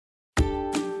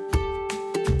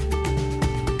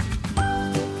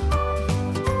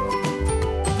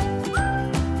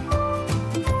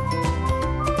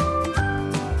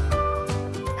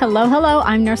Hello, hello.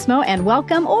 I'm Nurse Mo, and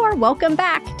welcome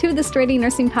back to the Straight A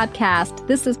Nursing Podcast.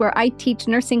 This is where I teach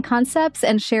nursing concepts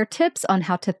and share tips on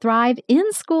how to thrive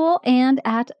in school and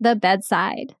at the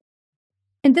bedside.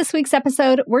 In this week's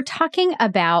episode, we're talking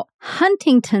about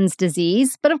Huntington's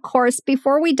disease. But of course,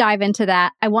 before we dive into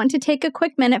that, I want to take a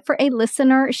quick minute for a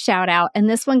listener shout out. And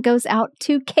this one goes out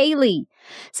to Kaylee.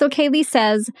 So Kaylee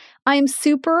says, I'm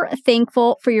super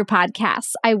thankful for your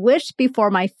podcasts. I wish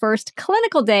before my first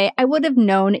clinical day, I would have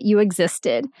known you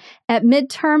existed. At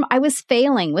midterm, I was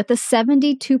failing with a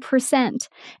 72%.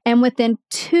 And within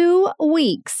 2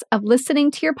 weeks of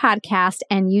listening to your podcast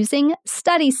and using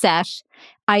Study Sesh,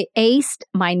 I aced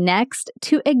my next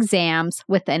 2 exams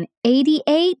with an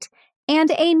 88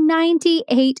 and a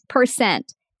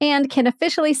 98%. And can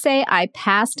officially say I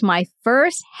passed my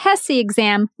first HESI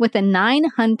exam with a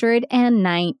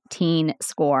 919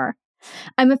 score.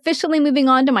 I'm officially moving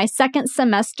on to my second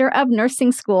semester of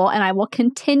nursing school, and I will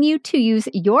continue to use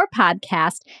your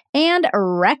podcast and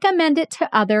recommend it to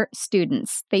other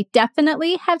students. They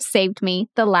definitely have saved me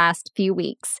the last few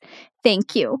weeks.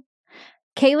 Thank you.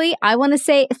 Kaylee, I want to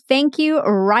say thank you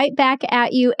right back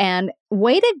at you, and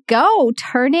way to go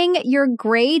turning your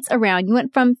grades around. You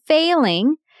went from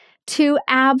failing to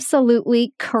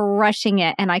absolutely crushing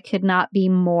it. And I could not be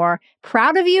more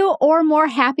proud of you or more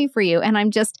happy for you. And I'm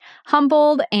just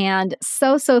humbled and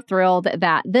so thrilled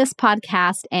that this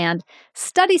podcast and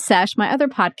Study Sesh, my other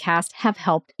podcast, have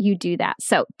helped you do that.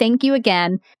 So thank you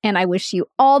again. And I wish you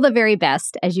all the very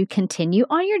best as you continue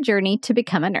on your journey to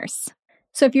become a nurse.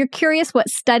 So if you're curious what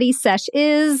Study Sesh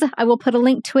is, I will put a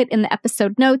link to it in the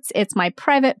episode notes. It's my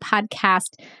private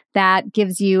podcast that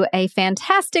gives you a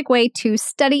fantastic way to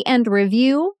study and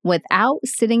review without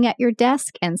sitting at your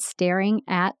desk and staring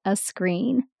at a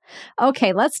screen.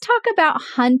 Okay, let's talk about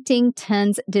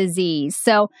Huntington's disease.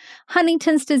 So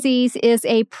Huntington's disease is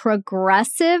a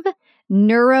progressive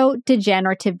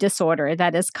neurodegenerative disorder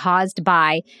that is caused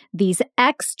by these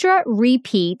extra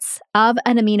repeats of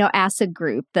an amino acid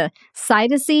group, the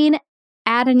cytosine,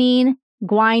 adenine,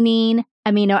 guanine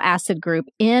amino acid group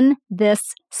in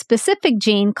this specific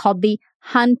gene called the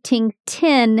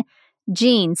Huntington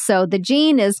gene. So the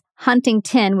gene is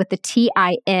Huntington with the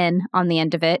TIN on the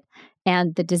end of it,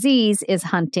 and the disease is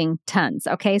Huntington's.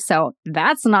 Okay, so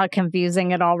that's not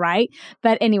confusing at all, right?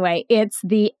 But anyway, it's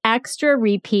the extra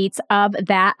repeats of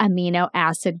that amino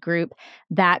acid group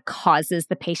that causes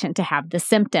the patient to have the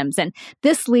symptoms. And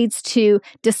this leads to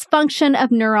dysfunction of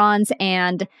neurons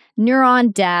and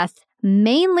neuron death.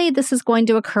 Mainly, this is going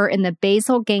to occur in the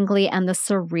basal ganglia and the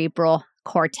cerebral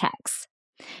cortex.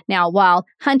 Now, while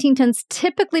Huntington's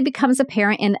typically becomes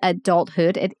apparent in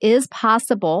adulthood, it is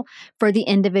possible for the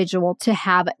individual to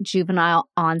have juvenile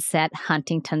onset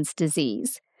Huntington's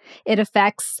disease. It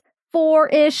affects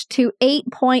 4-ish to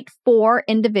 8.4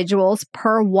 individuals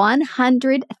per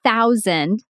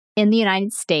 100,000 in the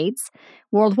United States.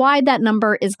 Worldwide, that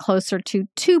number is closer to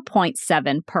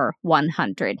 2.7 per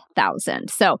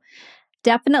 100,000. So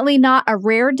definitely not a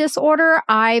rare disorder.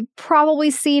 I've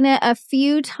probably seen it a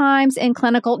few times in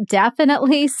clinical,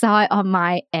 definitely saw it on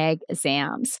my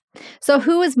exams. So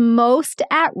who is most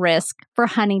at risk for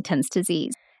Huntington's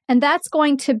disease? And that's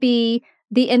going to be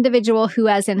the individual who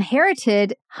has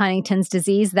inherited Huntington's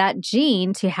disease, that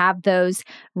gene, to have those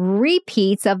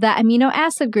repeats of that amino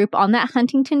acid group on that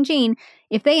Huntington gene.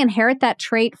 If they inherit that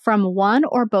trait from one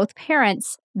or both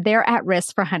parents, they're at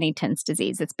risk for Huntington's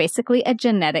disease. It's basically a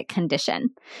genetic condition.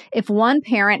 If one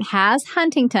parent has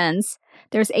Huntington's,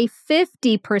 there's a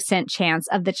 50% chance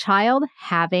of the child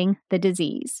having the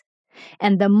disease.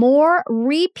 And the more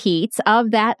repeats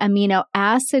of that amino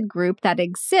acid group that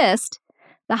exist,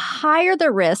 the higher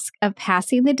the risk of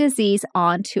passing the disease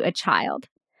on to a child.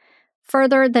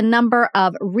 Further, the number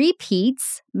of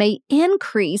repeats may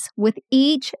increase with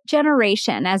each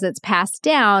generation as it's passed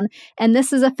down, and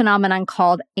this is a phenomenon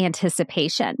called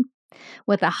anticipation.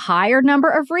 With a higher number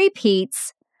of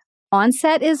repeats,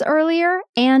 onset is earlier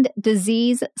and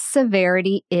disease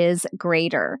severity is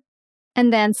greater.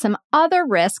 And then some other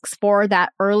risks for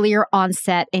that earlier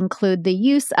onset include the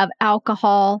use of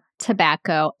alcohol,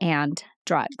 tobacco, and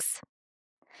drugs.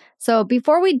 So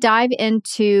before we dive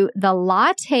into the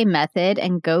latte method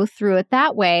and go through it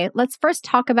that way, let's first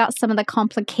talk about some of the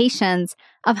complications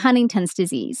of Huntington's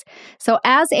disease. So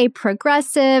as a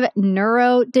progressive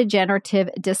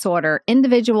neurodegenerative disorder,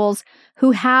 individuals who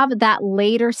have that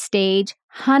later stage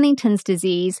Huntington's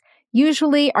disease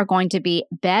usually are going to be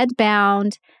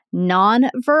bedbound,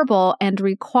 nonverbal, and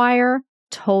require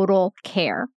total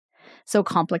care. So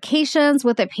complications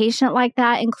with a patient like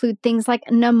that include things like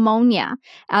pneumonia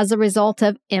as a result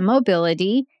of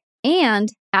immobility and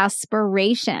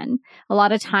aspiration. A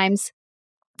lot of times,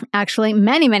 actually,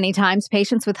 many times,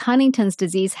 patients with Huntington's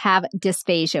disease have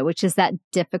dysphagia, which is that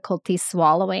difficulty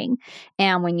swallowing.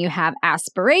 And when you have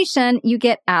aspiration, you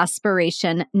get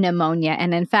aspiration pneumonia.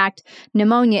 And in fact,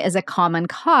 pneumonia is a common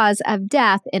cause of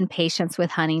death in patients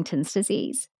with Huntington's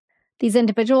disease. These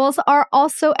individuals are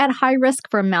also at high risk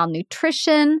for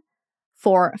malnutrition,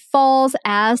 for falls.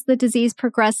 As the disease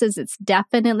progresses, it's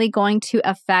definitely going to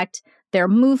affect their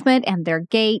movement and their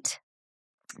gait.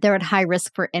 They're at high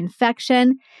risk for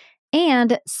infection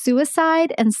and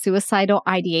suicide and suicidal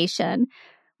ideation.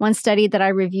 One study that I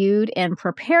reviewed in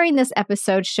preparing this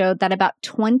episode showed that about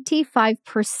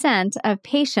 25% of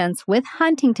patients with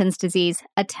Huntington's disease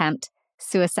attempt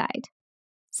suicide.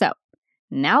 So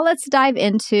now let's dive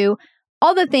into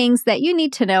all the things that you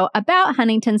need to know about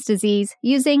Huntington's disease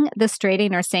using the Straight A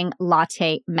Nursing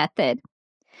Latte method.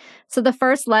 So the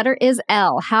first letter is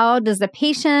L. How does the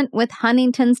patient with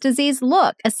Huntington's disease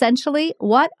look? Essentially,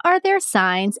 what are their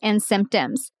signs and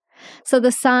symptoms? So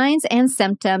the signs and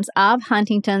symptoms of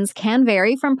Huntington's can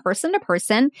vary from person to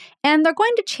person, and they're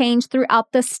going to change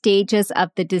throughout the stages of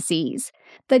the disease.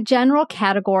 The general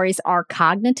categories are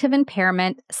cognitive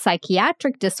impairment,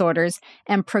 psychiatric disorders,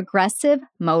 and progressive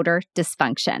motor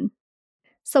dysfunction.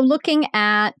 So looking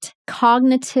at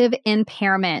cognitive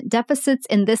impairment, deficits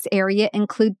in this area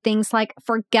include things like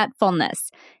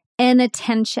forgetfulness,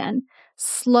 inattention,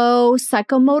 slow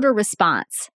psychomotor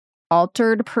response,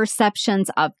 altered perceptions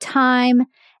of time,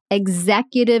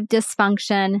 executive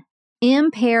dysfunction,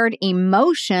 impaired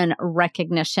emotion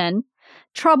recognition,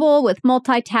 trouble with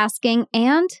multitasking,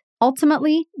 and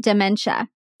ultimately dementia.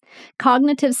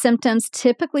 Cognitive symptoms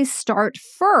typically start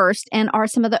first and are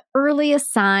some of the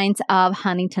earliest signs of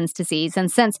Huntington's disease. And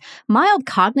since mild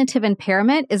cognitive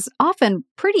impairment is often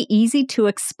pretty easy to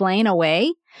explain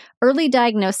away, early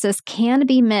diagnosis can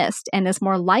be missed and is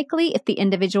more likely if the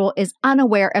individual is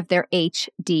unaware of their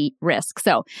HD risk.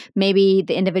 So maybe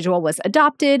the individual was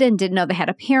adopted and didn't know they had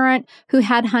a parent who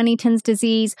had Huntington's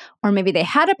disease, or maybe they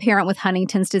had a parent with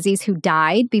Huntington's disease who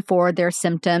died before their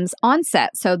symptoms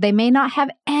onset. So they may not have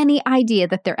any idea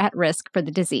that they're at risk for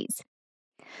the disease.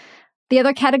 The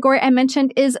other category I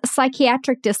mentioned is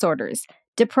psychiatric disorders.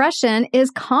 Depression is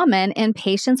common in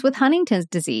patients with Huntington's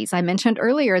disease. I mentioned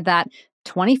earlier that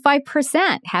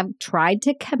 25% have tried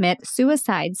to commit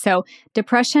suicide. So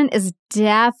depression is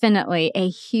definitely a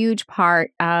huge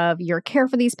part of your care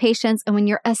for these patients and when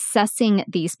you're assessing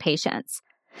these patients.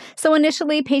 So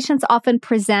initially, patients often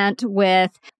present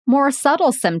with more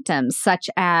subtle symptoms such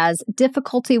as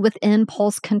difficulty with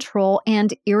impulse control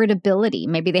and irritability.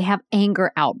 Maybe they have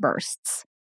anger outbursts.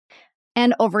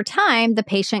 And over time, the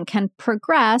patient can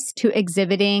progress to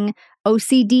exhibiting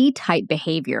OCD-type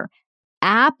behavior,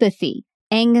 apathy,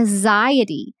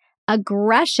 anxiety,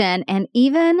 aggression, and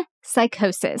even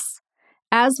psychosis.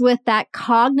 As with that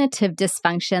cognitive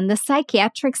dysfunction, the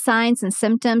psychiatric signs and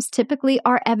symptoms typically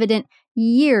are evident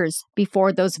years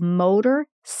before those motor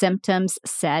symptoms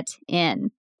set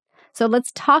in. So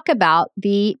let's talk about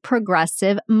the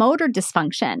progressive motor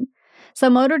dysfunction. So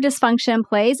motor dysfunction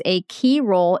plays a key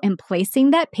role in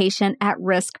placing that patient at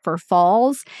risk for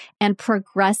falls and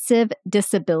progressive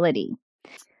disability.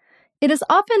 It is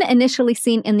often initially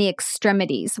seen in the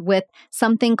extremities with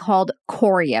something called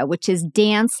chorea, which is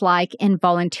dance-like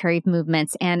involuntary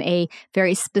movements. And a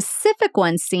very specific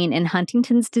one seen in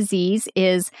Huntington's disease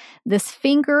is this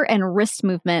finger and wrist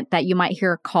movement that you might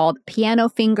hear called piano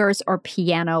fingers or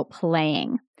piano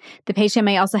playing. The patient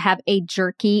may also have a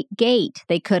jerky gait.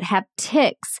 They could have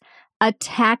tics,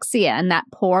 ataxia, and that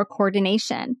poor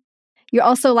coordination. You're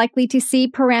also likely to see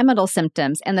pyramidal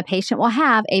symptoms, and the patient will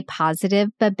have a positive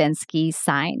Babinski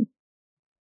sign.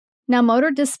 Now,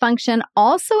 motor dysfunction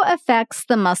also affects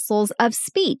the muscles of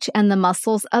speech and the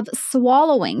muscles of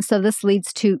swallowing. So this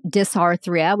leads to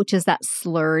dysarthria, which is that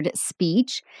slurred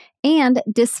speech, and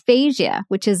dysphagia,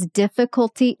 which is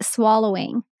difficulty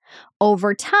swallowing.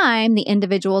 Over time, the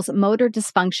individual's motor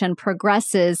dysfunction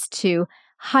progresses to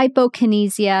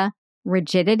hypokinesia,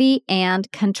 rigidity, and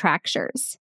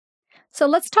contractures. So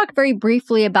let's talk very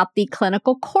briefly about the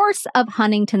clinical course of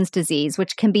Huntington's disease,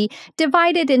 which can be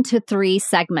divided into three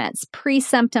segments: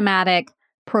 pre-symptomatic,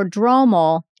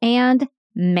 prodromal, and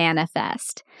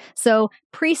manifest. So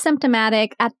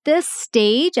pre-symptomatic, at this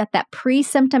stage, at that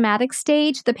pre-symptomatic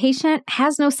stage, the patient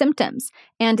has no symptoms,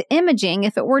 and imaging,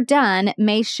 if it were done,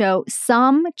 may show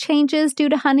some changes due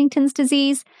to Huntington's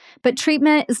disease, but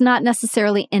treatment is not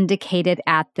necessarily indicated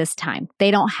at this time.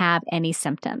 They don't have any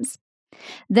symptoms.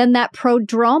 Then that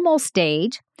prodromal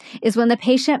stage is when the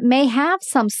patient may have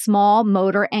some small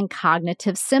motor and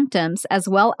cognitive symptoms, as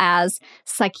well as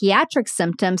psychiatric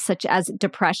symptoms such as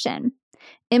depression.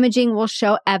 Imaging will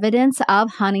show evidence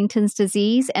of Huntington's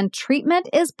disease, and treatment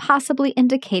is possibly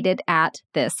indicated at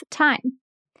this time.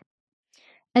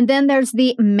 And then there's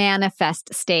the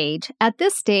manifest stage. At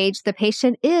this stage, the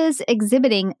patient is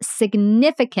exhibiting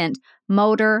significant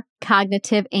motor,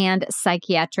 cognitive, and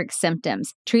psychiatric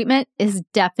symptoms. Treatment is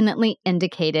definitely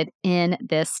indicated in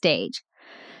this stage.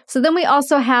 So then we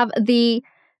also have the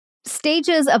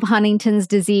stages of Huntington's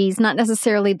disease, not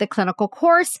necessarily the clinical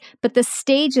course, but the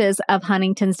stages of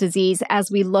Huntington's disease as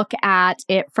we look at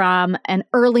it from an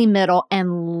early, middle,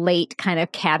 and late kind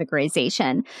of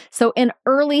categorization. So in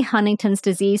early Huntington's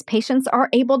disease, patients are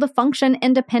able to function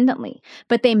independently,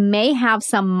 but they may have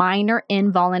some minor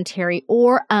involuntary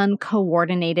or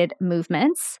uncoordinated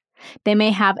movements. They may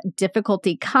have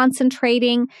difficulty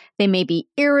concentrating. They may be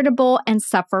irritable and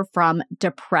suffer from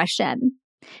depression.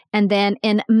 And then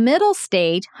in middle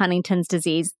stage Huntington's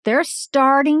disease, they're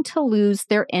starting to lose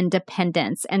their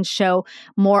independence and show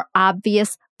more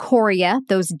obvious chorea,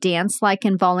 those dance-like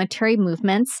involuntary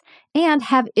movements, and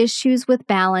have issues with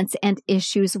balance and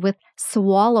issues with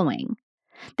swallowing.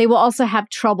 They will also have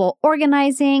trouble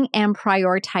organizing and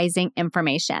prioritizing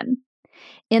information.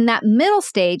 In that middle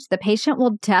stage, the patient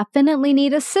will definitely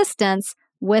need assistance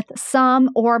with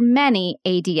some or many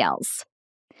ADLs.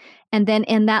 And then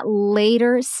in that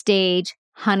later stage,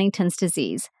 Huntington's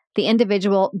disease, the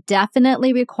individual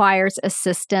definitely requires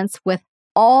assistance with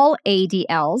all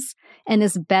ADLs and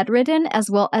is bedridden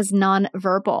as well as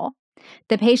nonverbal.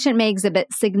 The patient may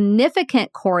exhibit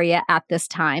significant chorea at this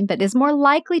time, but is more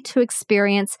likely to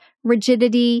experience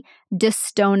rigidity,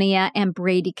 dystonia, and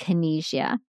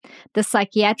bradykinesia. The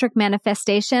psychiatric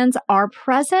manifestations are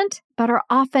present, but are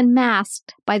often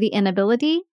masked by the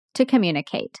inability to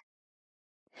communicate.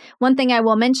 One thing I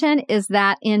will mention is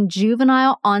that in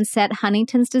juvenile onset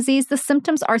Huntington's disease, the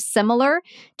symptoms are similar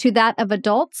to that of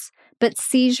adults, but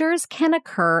seizures can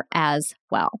occur as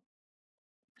well.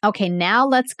 Okay, now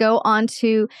let's go on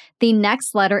to the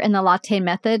next letter in the latte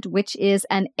method, which is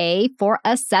an A for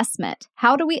assessment.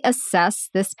 How do we assess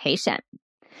this patient?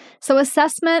 So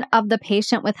assessment of the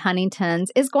patient with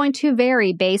Huntington's is going to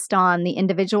vary based on the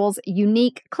individual's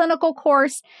unique clinical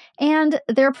course and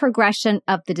their progression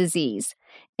of the disease.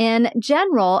 In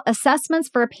general, assessments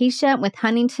for a patient with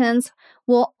Huntington's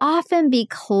will often be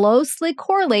closely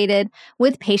correlated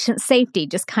with patient safety,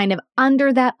 just kind of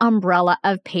under that umbrella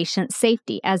of patient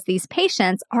safety, as these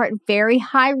patients are at very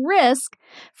high risk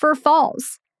for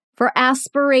falls, for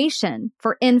aspiration,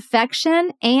 for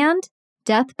infection, and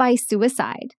death by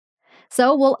suicide.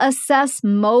 So we'll assess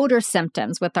motor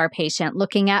symptoms with our patient,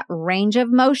 looking at range of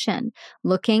motion,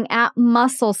 looking at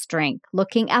muscle strength,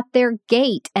 looking at their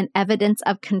gait and evidence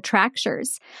of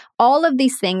contractures. All of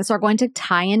these things are going to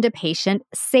tie into patient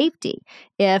safety.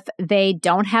 If they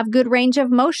don't have good range of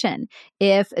motion,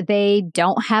 if they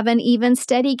don't have an even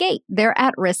steady gait, they're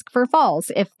at risk for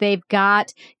falls. If they've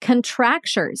got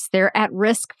contractures, they're at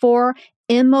risk for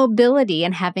immobility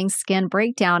and having skin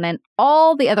breakdown and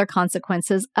all the other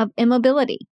consequences of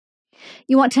immobility.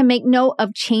 You want to make note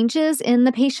of changes in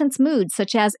the patient's mood,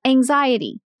 such as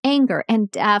anxiety, anger, and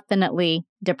definitely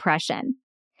depression.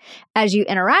 As you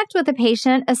interact with the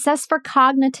patient, assess for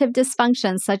cognitive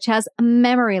dysfunction, such as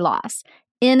memory loss,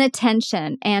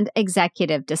 inattention, and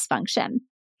executive dysfunction.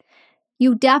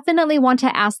 You definitely want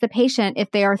to ask the patient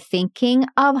if they are thinking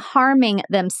of harming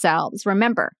themselves.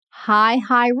 Remember,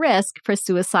 high risk for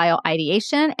suicidal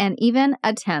ideation and even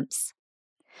attempts.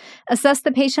 Assess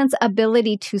the patient's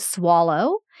ability to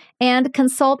swallow and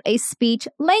consult a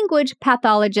speech-language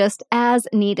pathologist as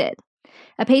needed.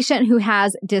 A patient who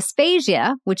has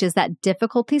dysphagia, which is that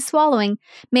difficulty swallowing,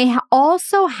 may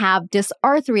also have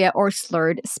dysarthria or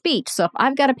slurred speech. So if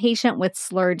I've got a patient with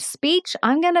slurred speech,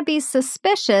 I'm going to be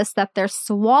suspicious that their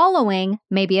swallowing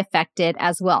may be affected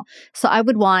as well. So I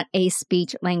would want a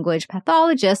speech-language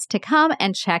pathologist to come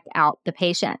and check out the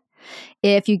patient.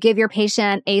 If you give your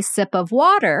patient a sip of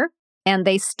water and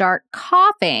they start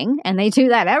coughing, and they do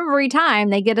that every time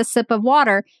they get a sip of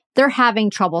water, they're having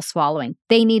trouble swallowing.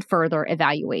 They need further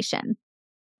evaluation.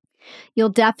 You'll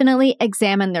definitely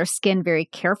examine their skin very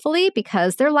carefully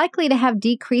because they're likely to have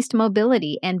decreased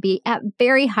mobility and be at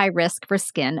very high risk for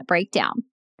skin breakdown.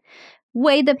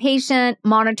 Weigh the patient,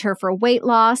 monitor for weight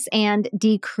loss and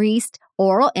decreased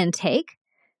oral intake.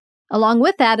 Along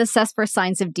with that, assess for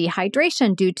signs of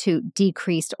dehydration due to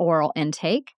decreased oral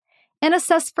intake. And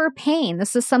assess for pain.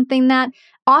 This is something that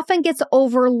often gets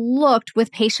overlooked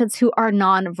with patients who are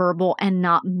nonverbal and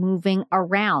not moving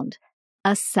around.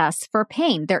 assess for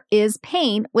pain. There is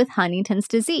pain with Huntington's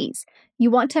disease. You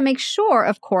want to make sure,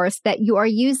 of course, that you are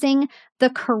using the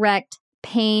correct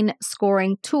pain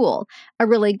scoring tool. A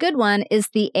really good one is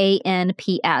the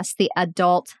ANPS, the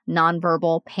Adult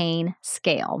Nonverbal Pain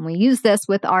Scale. And we use this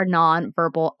with our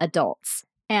nonverbal adults.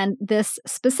 And this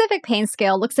specific pain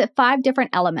scale looks at 5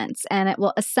 different elements, and it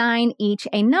will assign each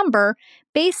a number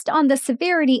based on the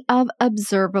severity of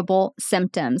observable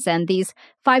symptoms. And these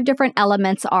 5 different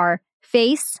elements are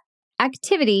face,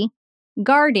 activity,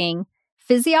 guarding,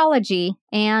 physiology,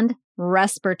 and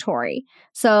respiratory.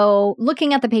 So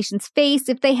looking at the patient's face,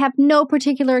 if they have no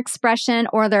particular expression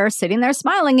or they're sitting there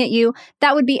smiling at you,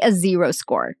 that would be a 0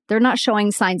 score. They're not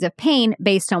showing signs of pain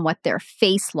based on what their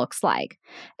face looks like.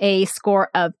 A score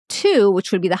of 2,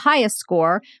 which would be the highest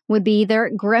score, would be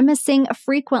they're grimacing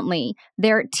frequently.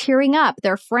 They're tearing up,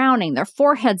 they're frowning, their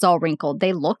forehead's all wrinkled.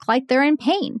 They look like they're in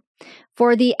pain.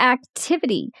 For the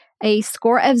activity, a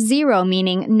score of 0,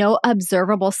 meaning no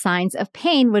observable signs of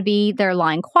pain, would be they're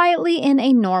lying quietly in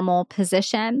a normal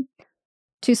position.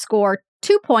 To score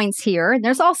 2 points here,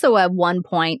 there's also a 1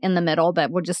 point in the middle,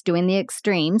 but we're just doing the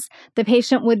extremes. The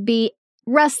patient would be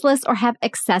restless or have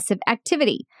excessive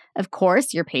activity. Of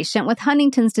course, your patient with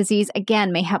Huntington's disease,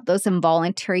 again, may have those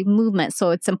involuntary movements.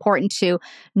 So it's important to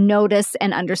notice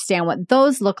and understand what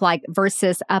those look like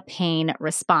versus a pain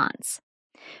response.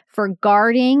 For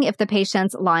guarding, if the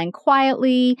patient's lying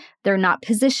quietly, they're not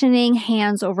positioning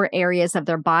hands over areas of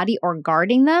their body or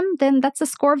guarding them, then that's a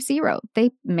score of 0. They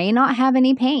may not have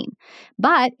any pain.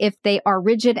 But if they are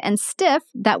rigid and stiff,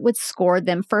 that would score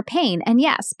them for pain. And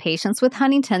yes, patients with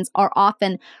Huntington's are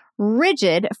often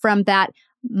rigid from that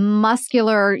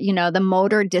muscular, the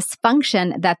motor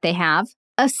dysfunction that they have.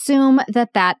 Assume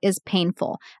that that is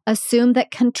painful. Assume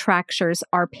that contractures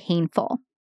are painful.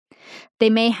 They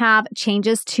may have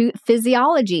changes to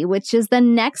physiology, which is the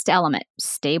next element.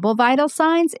 Stable vital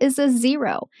signs is a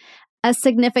 0. A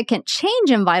significant change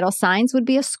in vital signs would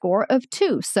be a score of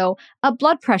 2. So a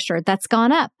blood pressure that's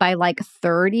gone up by like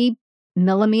 30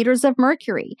 millimeters of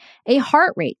mercury, a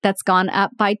heart rate that's gone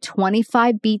up by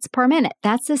 25 beats per minute.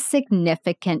 That's a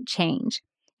significant change.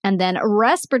 And then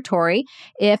respiratory,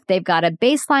 if they've got a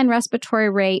baseline respiratory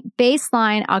rate,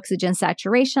 baseline oxygen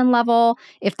saturation level,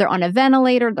 if they're on a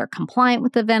ventilator, they're compliant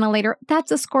with the ventilator, that's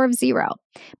a score of 0.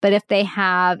 But if they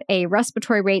have a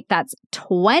respiratory rate that's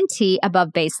 20 above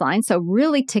baseline, so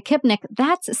really tachypnic,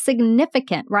 that's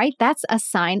significant, right? That's a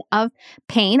sign of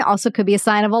pain. Also could be a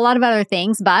sign of a lot of other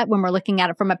things, but when we're looking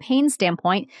at it from a pain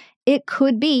standpoint, it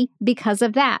could be because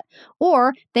of that.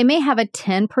 Or they may have a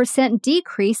 10%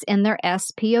 decrease in their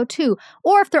SpO2.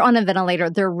 Or if they're on a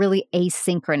ventilator, they're really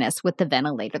asynchronous with the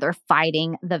ventilator. They're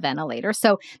fighting the ventilator.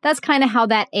 So that's kind of how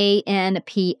that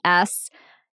ANPS,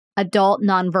 Adult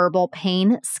Nonverbal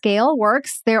Pain Scale,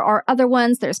 works. There are other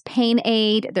ones. There's Pain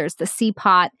Aid. There's the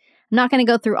CPOT. I'm not going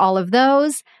to go through all of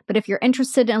those, but if you're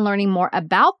interested in learning more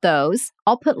about those,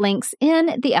 I'll put links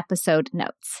in the episode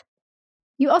notes.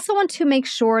 You also want to make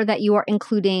sure that you are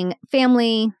including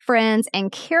family, friends,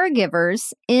 and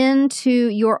caregivers into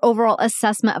your overall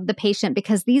assessment of the patient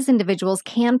because these individuals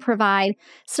can provide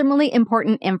some really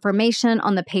important information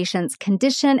on the patient's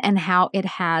condition and how it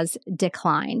has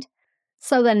declined.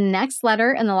 So the next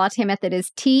letter in the latte method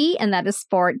is T, and that is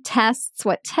for tests.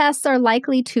 What tests are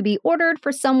likely to be ordered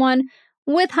for someone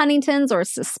with Huntington's or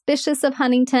suspicious of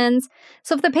Huntington's?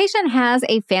 So if the patient has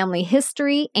a family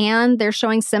history and they're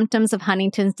showing symptoms of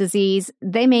Huntington's disease,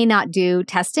 they may not do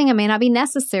testing. It may not be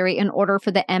necessary in order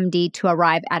for the MD to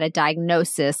arrive at a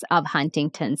diagnosis of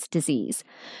Huntington's disease.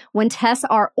 When tests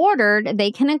are ordered,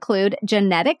 they can include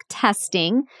genetic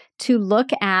testing to look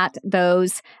at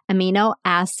those amino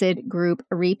acid group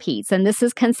repeats. And this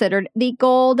is considered the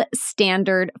gold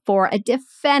standard for a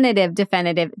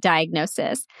definitive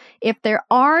diagnosis. If there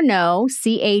are no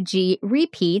CAG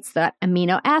repeats, that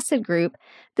amino acid group,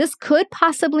 this could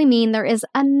possibly mean there is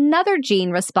another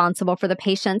gene responsible for the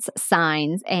patient's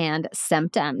signs and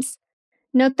symptoms.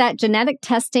 Note that genetic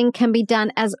testing can be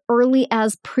done as early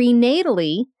as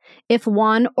prenatally if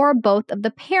one or both of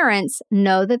the parents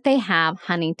know that they have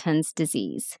Huntington's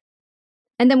disease.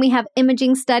 And then we have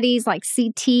imaging studies like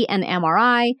CT and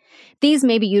MRI. These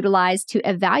may be utilized to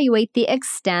evaluate the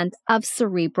extent of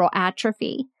cerebral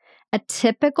atrophy. A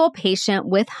typical patient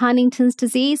with Huntington's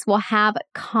disease will have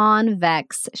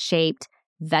convex-shaped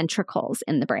ventricles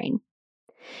in the brain.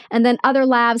 And then other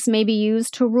labs may be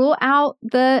used to rule out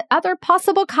the other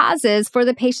possible causes for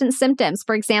the patient's symptoms.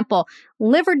 For example,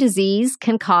 liver disease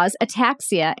can cause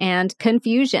ataxia and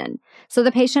confusion. So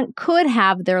the patient could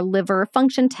have their liver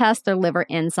function test, their liver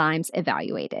enzymes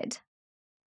evaluated.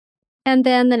 And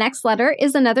then the next letter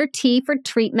is another T for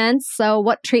treatments. So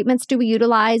what treatments do we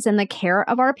utilize in the care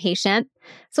of our patient?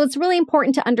 So it's really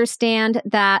important to understand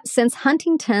that since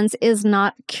Huntington's is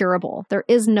not curable, there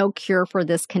is no cure for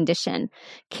this condition.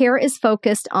 Care is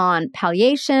focused on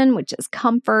palliation, which is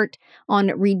comfort, on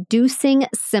reducing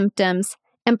symptoms,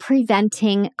 and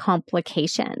preventing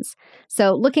complications.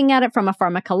 So looking at it from a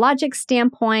pharmacologic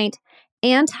standpoint,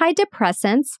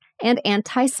 antidepressants and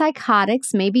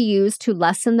antipsychotics may be used to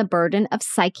lessen the burden of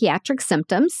psychiatric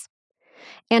symptoms.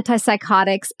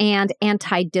 Antipsychotics and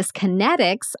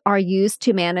antidyskinetics are used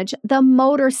to manage the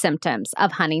motor symptoms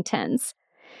of Huntington's.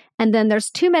 And then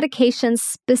there's two medications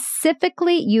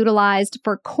specifically utilized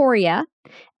for chorea,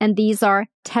 and these are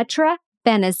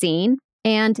tetrabenazine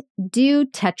and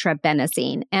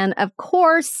deutetrabenazine. And of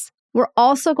course, we're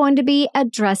also going to be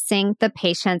addressing the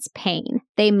patient's pain.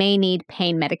 They may need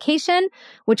pain medication,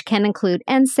 which can include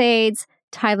NSAIDs,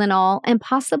 Tylenol, and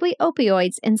possibly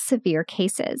opioids in severe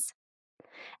cases.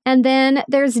 And then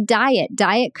there's diet.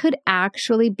 Diet could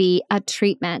actually be a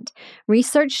treatment.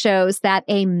 Research shows that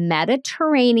a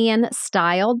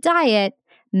Mediterranean-style diet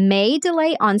may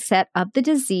delay onset of the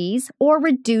disease or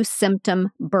reduce symptom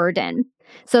burden.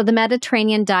 So the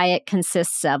Mediterranean diet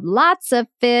consists of lots of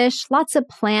fish, lots of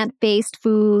plant-based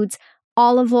foods,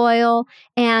 olive oil,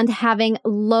 and having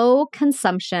low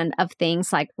consumption of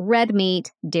things like red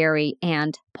meat, dairy,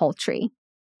 and poultry.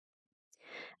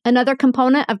 Another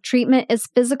component of treatment is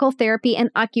physical therapy and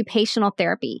occupational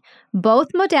therapy.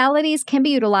 Both modalities can be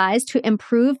utilized to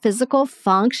improve physical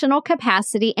functional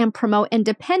capacity and promote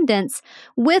independence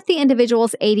with the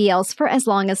individual's ADLs for as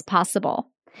long as possible.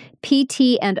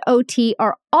 PT and OT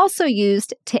are also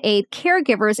used to aid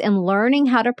caregivers in learning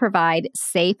how to provide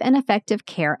safe and effective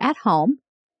care at home.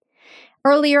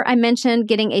 Earlier, I mentioned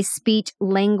getting a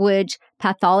speech-language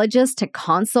pathologist to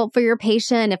consult for your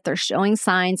patient if they're showing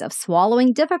signs of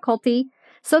swallowing difficulty,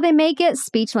 so they may get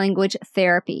speech-language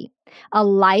therapy. A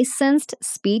licensed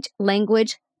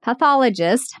speech-language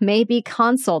pathologist may be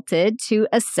consulted to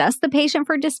assess the patient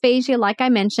for dysphagia, like I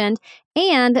mentioned,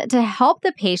 and to help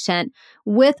the patient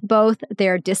with both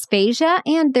their dysphagia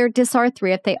and their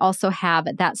dysarthria if they also have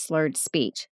that slurred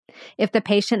speech. If the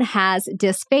patient has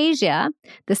dysphagia,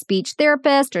 the speech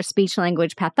therapist or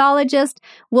speech-language pathologist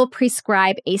will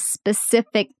prescribe a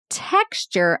specific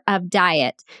texture of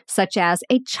diet, such as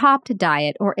a chopped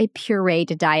diet or a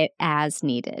pureed diet as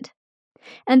needed.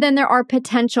 And then there are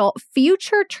potential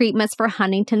future treatments for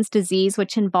Huntington's disease,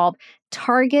 which involve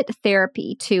target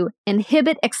therapy to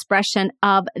inhibit expression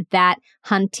of that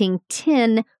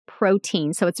Huntington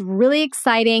protein. So it's really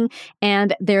exciting,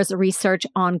 and there's research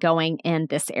ongoing in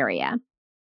this area.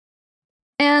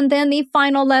 And then the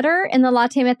final letter in the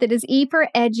latte method is E for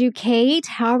educate.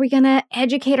 How are we going to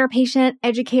educate our patient,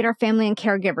 educate our family and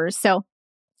caregivers? So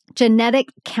genetic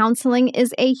counseling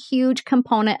is a huge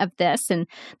component of this, and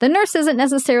the nurse isn't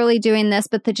necessarily doing this,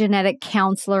 but the genetic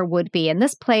counselor would be. And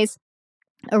this plays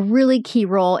a really key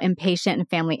role in patient and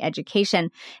family education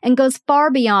and goes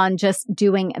far beyond just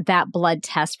doing that blood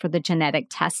test for the genetic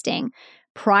testing.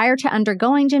 Prior to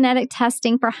undergoing genetic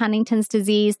testing for Huntington's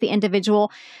disease, the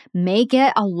individual may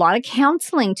get a lot of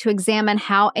counseling to examine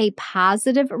how a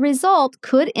positive result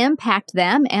could impact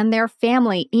them and their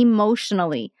family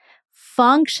emotionally,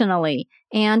 functionally,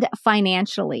 and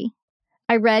financially.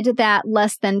 I read that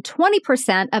less than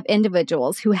 20% of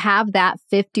individuals who have that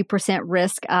 50%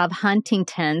 risk of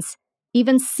Huntington's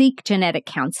even seek genetic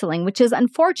counseling, which is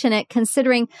unfortunate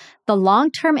considering the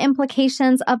long-term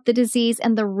implications of the disease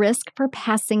and the risk for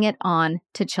passing it on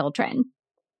to children.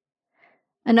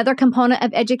 Another component of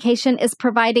education is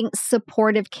providing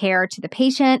supportive care to the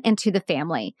patient and to the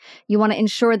family. You want to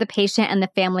ensure the patient and the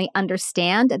family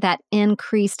understand that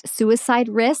increased suicide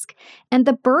risk and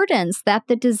the burdens that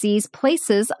the disease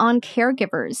places on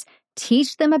caregivers.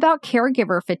 Teach them about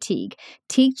caregiver fatigue.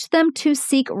 Teach them to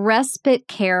seek respite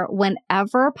care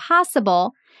whenever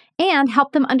possible, and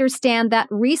help them understand that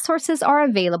resources are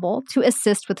available to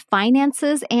assist with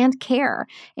finances and care.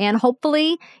 And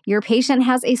hopefully, your patient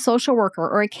has a social worker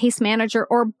or a case manager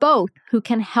or both who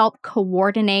can help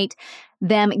coordinate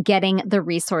them getting the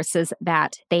resources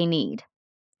that they need.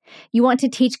 You want to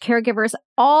teach caregivers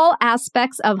all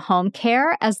aspects of home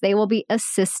care as they will be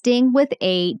assisting with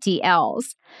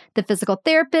ADLs. The physical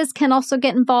therapist can also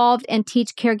get involved and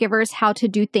teach caregivers how to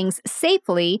do things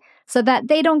safely so that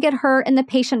they don't get hurt and the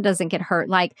patient doesn't get hurt,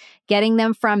 like getting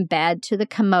them from bed to the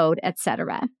commode,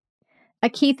 etc. A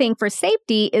key thing for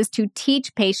safety is to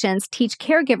teach patients, teach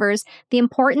caregivers the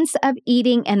importance of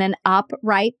eating in an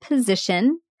upright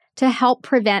position, to help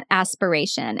prevent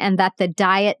aspiration, and that the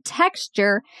diet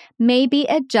texture may be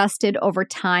adjusted over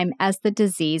time as the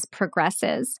disease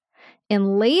progresses.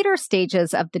 In later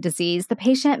stages of the disease, the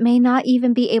patient may not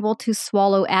even be able to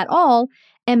swallow at all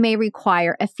and may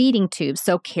require a feeding tube.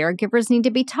 So caregivers need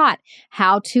to be taught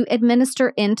how to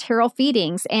administer enteral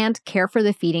feedings and care for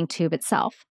the feeding tube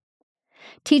itself.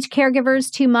 Teach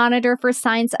caregivers to monitor for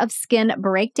signs of skin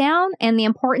breakdown and the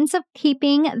importance of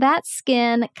keeping that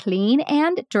skin clean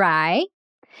and dry.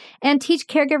 And teach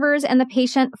caregivers and the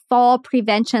patient fall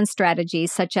prevention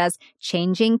strategies such as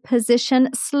changing position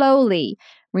slowly,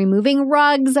 removing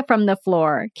rugs from the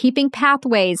floor, keeping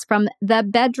pathways from the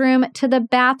bedroom to the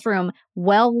bathroom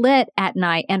well lit at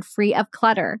night and free of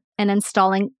clutter, and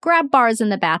installing grab bars in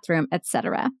the bathroom,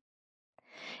 etc.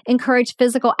 Encourage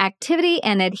physical activity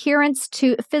and adherence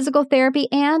to physical therapy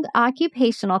and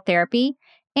occupational therapy.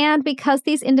 And because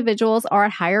these individuals are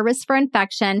at higher risk for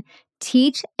infection,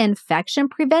 teach infection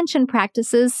prevention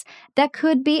practices that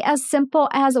could be as simple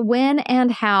as when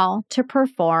and how to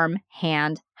perform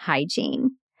hand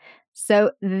hygiene.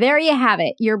 So there you have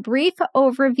it, your brief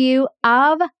overview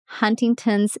of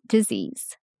Huntington's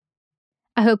disease.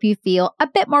 I hope you feel a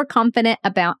bit more confident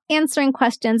about answering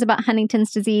questions about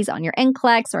Huntington's disease on your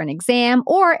NCLEX or an exam,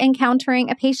 or encountering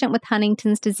a patient with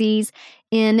Huntington's disease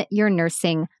in your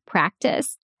nursing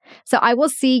practice. So I will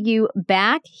see you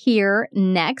back here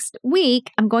next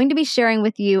week. I'm going to be sharing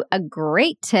with you a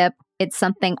great tip. It's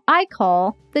something I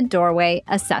call the doorway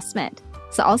assessment.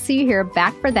 So I'll see you here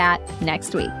back for that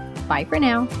next week. Bye for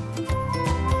now.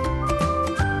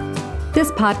 This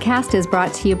podcast is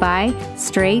brought to you by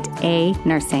Straight A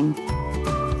Nursing.